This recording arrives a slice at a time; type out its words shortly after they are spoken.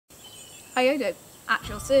Iodo, at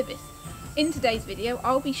your service. In today's video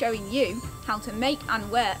I'll be showing you how to make and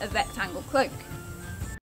wear a rectangle cloak.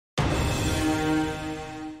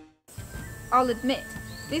 I'll admit,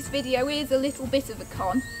 this video is a little bit of a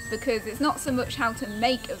con because it's not so much how to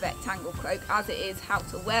make a rectangle cloak as it is how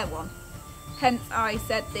to wear one. Hence I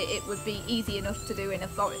said that it would be easy enough to do in a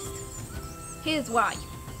forest. Here's why.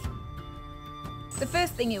 The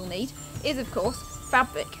first thing you'll need is of course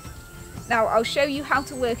fabric. Now I'll show you how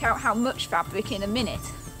to work out how much fabric in a minute,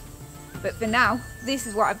 but for now this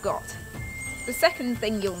is what I've got. The second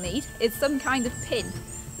thing you'll need is some kind of pin.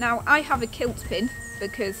 Now I have a kilt pin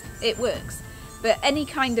because it works, but any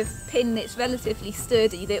kind of pin that's relatively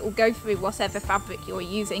sturdy that will go through whatever fabric you're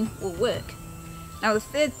using will work. Now the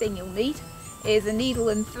third thing you'll need is a needle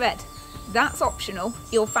and thread. That's optional,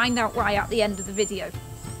 you'll find out why at the end of the video.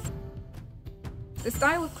 The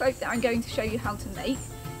style of cloak that I'm going to show you how to make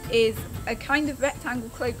is a kind of rectangle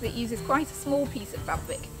cloak that uses quite a small piece of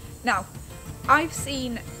fabric. Now, I've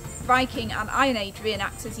seen Viking and Iron Age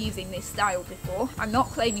reenactors using this style before. I'm not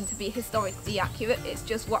claiming to be historically accurate, it's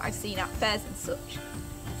just what I've seen at fairs and such.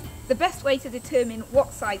 The best way to determine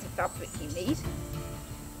what size of fabric you need,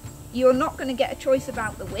 you're not going to get a choice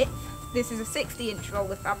about the width. This is a 60-inch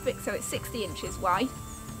roll of fabric, so it's 60 inches wide,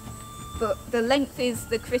 but the length is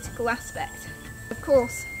the critical aspect. Of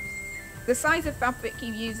course, the size of fabric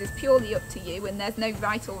you use is purely up to you and there's no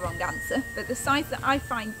right or wrong answer, but the size that I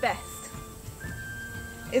find best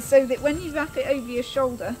is so that when you wrap it over your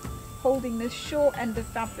shoulder, holding the short end of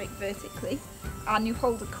fabric vertically, and you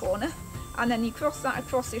hold a corner, and then you cross that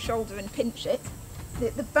across your shoulder and pinch it,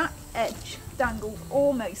 that the back edge dangles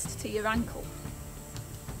almost to your ankle.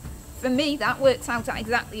 For me that works out at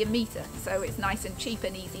exactly 1 metre, so it's nice and cheap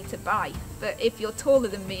and easy to buy, but if you're taller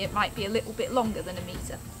than me it might be a little bit longer than 1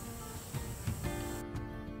 metre.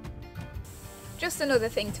 Just another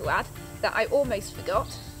thing to add that I almost forgot.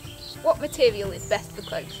 What material is best for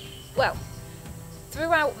cloaks? Well,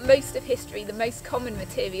 throughout most of history the most common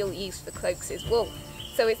material used for cloaks is wool,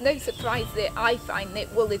 so it's no surprise that I find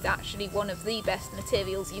that wool is actually one of the best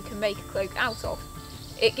materials you can make a cloak out of.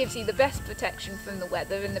 It gives you the best protection from the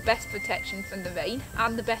weather and the best protection from the rain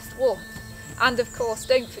and the best warmth. And of course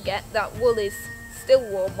don't forget that wool is still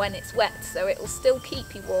warm when it's wet, so it will still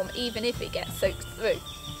keep you warm even if it gets soaked through.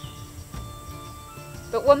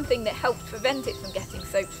 But one thing that helps prevent it from getting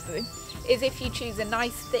soaked through is if you choose a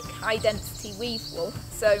nice thick high density weave wool,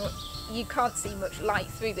 so you can't see much light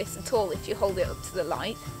through this at all if you hold it up to the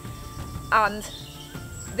light. And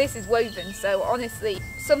this is woven, so honestly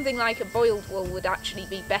something like a boiled wool would actually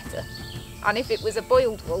be better. And if it was a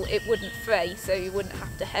boiled wool it wouldn't fray, so you wouldn't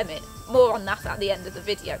have to hem it. More on that at the end of the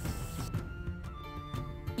video.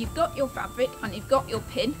 You've got your fabric and you've got your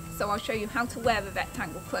pin, so I'll show you how to wear a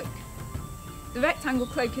rectangle cloak. The rectangle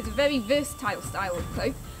cloak is a very versatile style of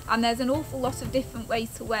cloak and there's an awful lot of different ways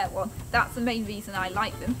to wear one. That's the main reason I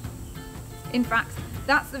like them. In fact,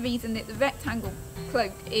 that's the reason that the rectangle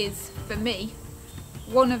cloak is, for me,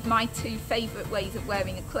 one of my 2 favourite ways of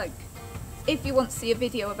wearing a cloak. If you want to see a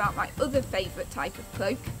video about my other favourite type of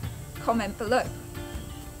cloak, comment below.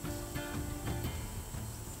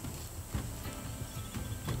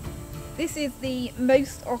 This is the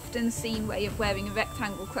most often seen way of wearing a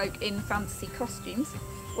rectangle cloak in fantasy costumes,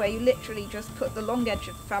 where you literally just put the long edge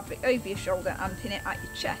of the fabric over your shoulder and pin it at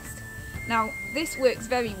your chest. Now this works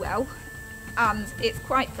very well and it's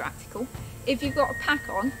quite practical. If you've got a pack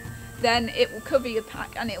on, then it will cover your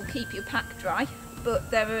pack and it will keep your pack dry,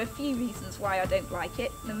 but there are a few reasons why I don't like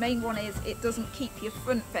it. The main one is it doesn't keep your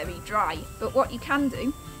front very dry, but what you can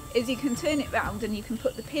do is you can turn it round and you can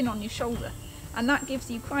put the pin on your shoulder, and that gives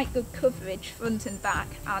you quite good coverage front and back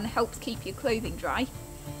and helps keep your clothing dry.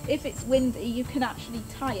 If it's windy you can actually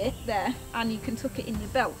tie it there and you can tuck it in your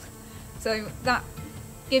belt, so that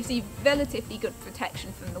gives you relatively good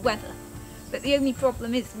protection from the weather. But the only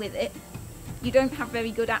problem is with it, you don't have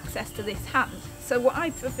very good access to this hand, so what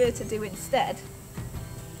I prefer to do instead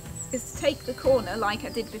is to take the corner like I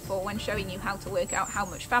did before when showing you how to work out how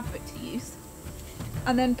much fabric to use,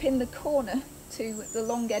 and then pin the corner to the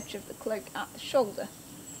long edge of the cloak at the shoulder.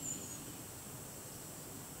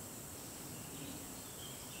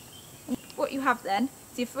 What you have then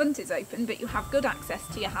is your front is open but you have good access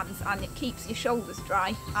to your hands and it keeps your shoulders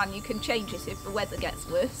dry, and you can change it if the weather gets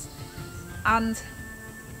worse. And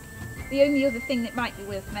the only other thing that might be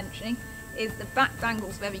worth mentioning is the back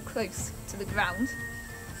dangles very close to the ground,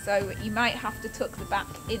 so you might have to tuck the back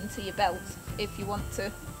into your belt if you want to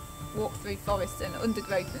walk through forest and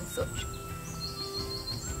undergrowth and such.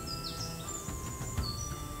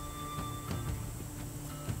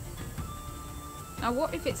 Now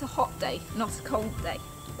what if it's a hot day, not a cold day?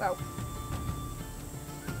 Well,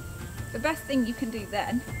 The best thing you can do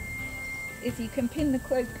then is you can pin the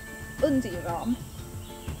cloak under your arm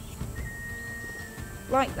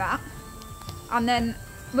like that, and then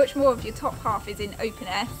much more of your top half is in open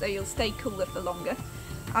air, so you'll stay cooler for longer.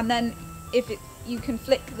 And then you can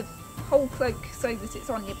flick the whole cloak so that it's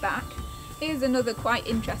on your back. Here's another quite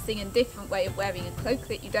interesting and different way of wearing a cloak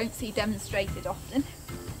that you don't see demonstrated often.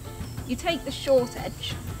 You take the short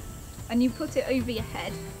edge and you put it over your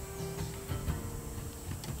head.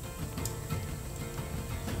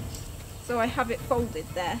 So I have it folded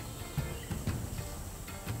there.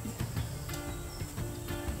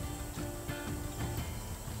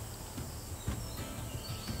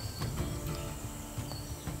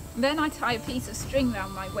 Then I tie a piece of string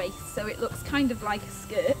around my waist so it looks kind of like a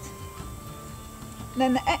skirt. And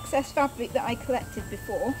then the excess fabric that I collected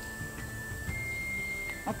before,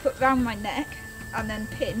 I'll put round my neck and then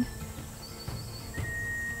pin,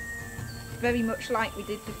 very much like we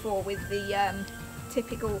did before with the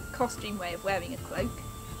typical costume way of wearing a cloak.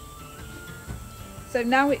 So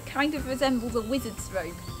now it kind of resembles a wizard's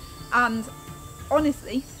robe, and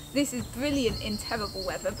honestly, this is brilliant in terrible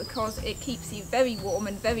weather because it keeps you very warm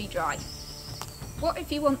and very dry. What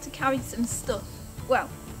if you want to carry some stuff? Well,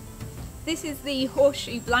 this is the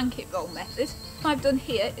horseshoe blanket roll method. What I've done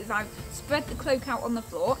here is I've spread the cloak out on the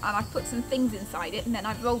floor and I've put some things inside it, and then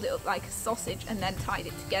I've rolled it up like a sausage and then tied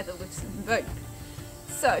it together with some rope.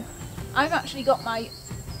 So I've actually got my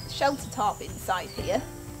shelter tarp inside here,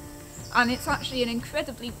 and it's actually an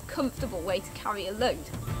incredibly comfortable way to carry a load.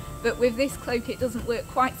 But with this cloak it doesn't work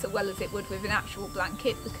quite so well as it would with an actual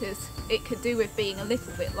blanket because it could do with being a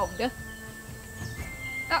little bit longer.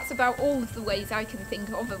 That's about all of the ways I can think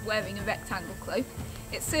of wearing a rectangle cloak.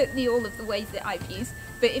 It's certainly all of the ways that I've used,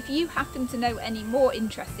 but if you happen to know any more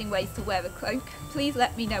interesting ways to wear a cloak, please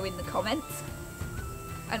let me know in the comments.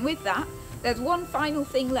 And with that, there's one final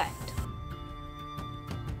thing left.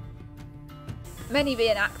 Many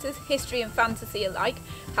reenactors, history and fantasy alike,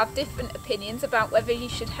 have different opinions about whether you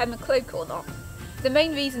should hem a cloak or not. The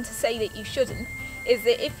main reason to say that you shouldn't is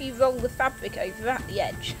that if you roll the fabric over at the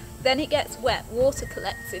edge, then it gets wet, water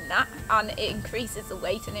collects in that, and it increases the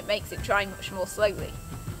weight and it makes it dry much more slowly.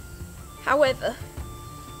 However,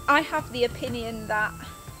 I have the opinion that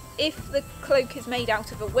if the cloak is made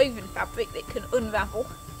out of a woven fabric that can unravel,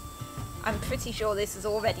 I'm pretty sure this has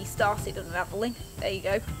already started unravelling, there you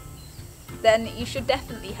go, then you should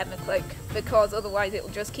definitely hem a cloak, because otherwise it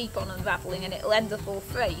will just keep on unravelling and it'll end up all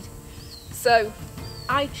frayed. So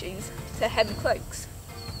I choose to hem cloaks.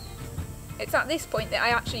 It's at this point that I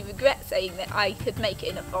actually regret saying that I could make it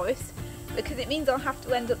in a forest, because it means I'll have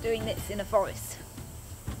to end up doing this in a forest.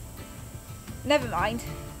 Never mind.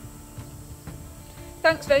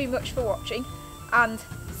 Thanks very much for watching, and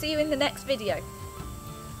see you in the next video.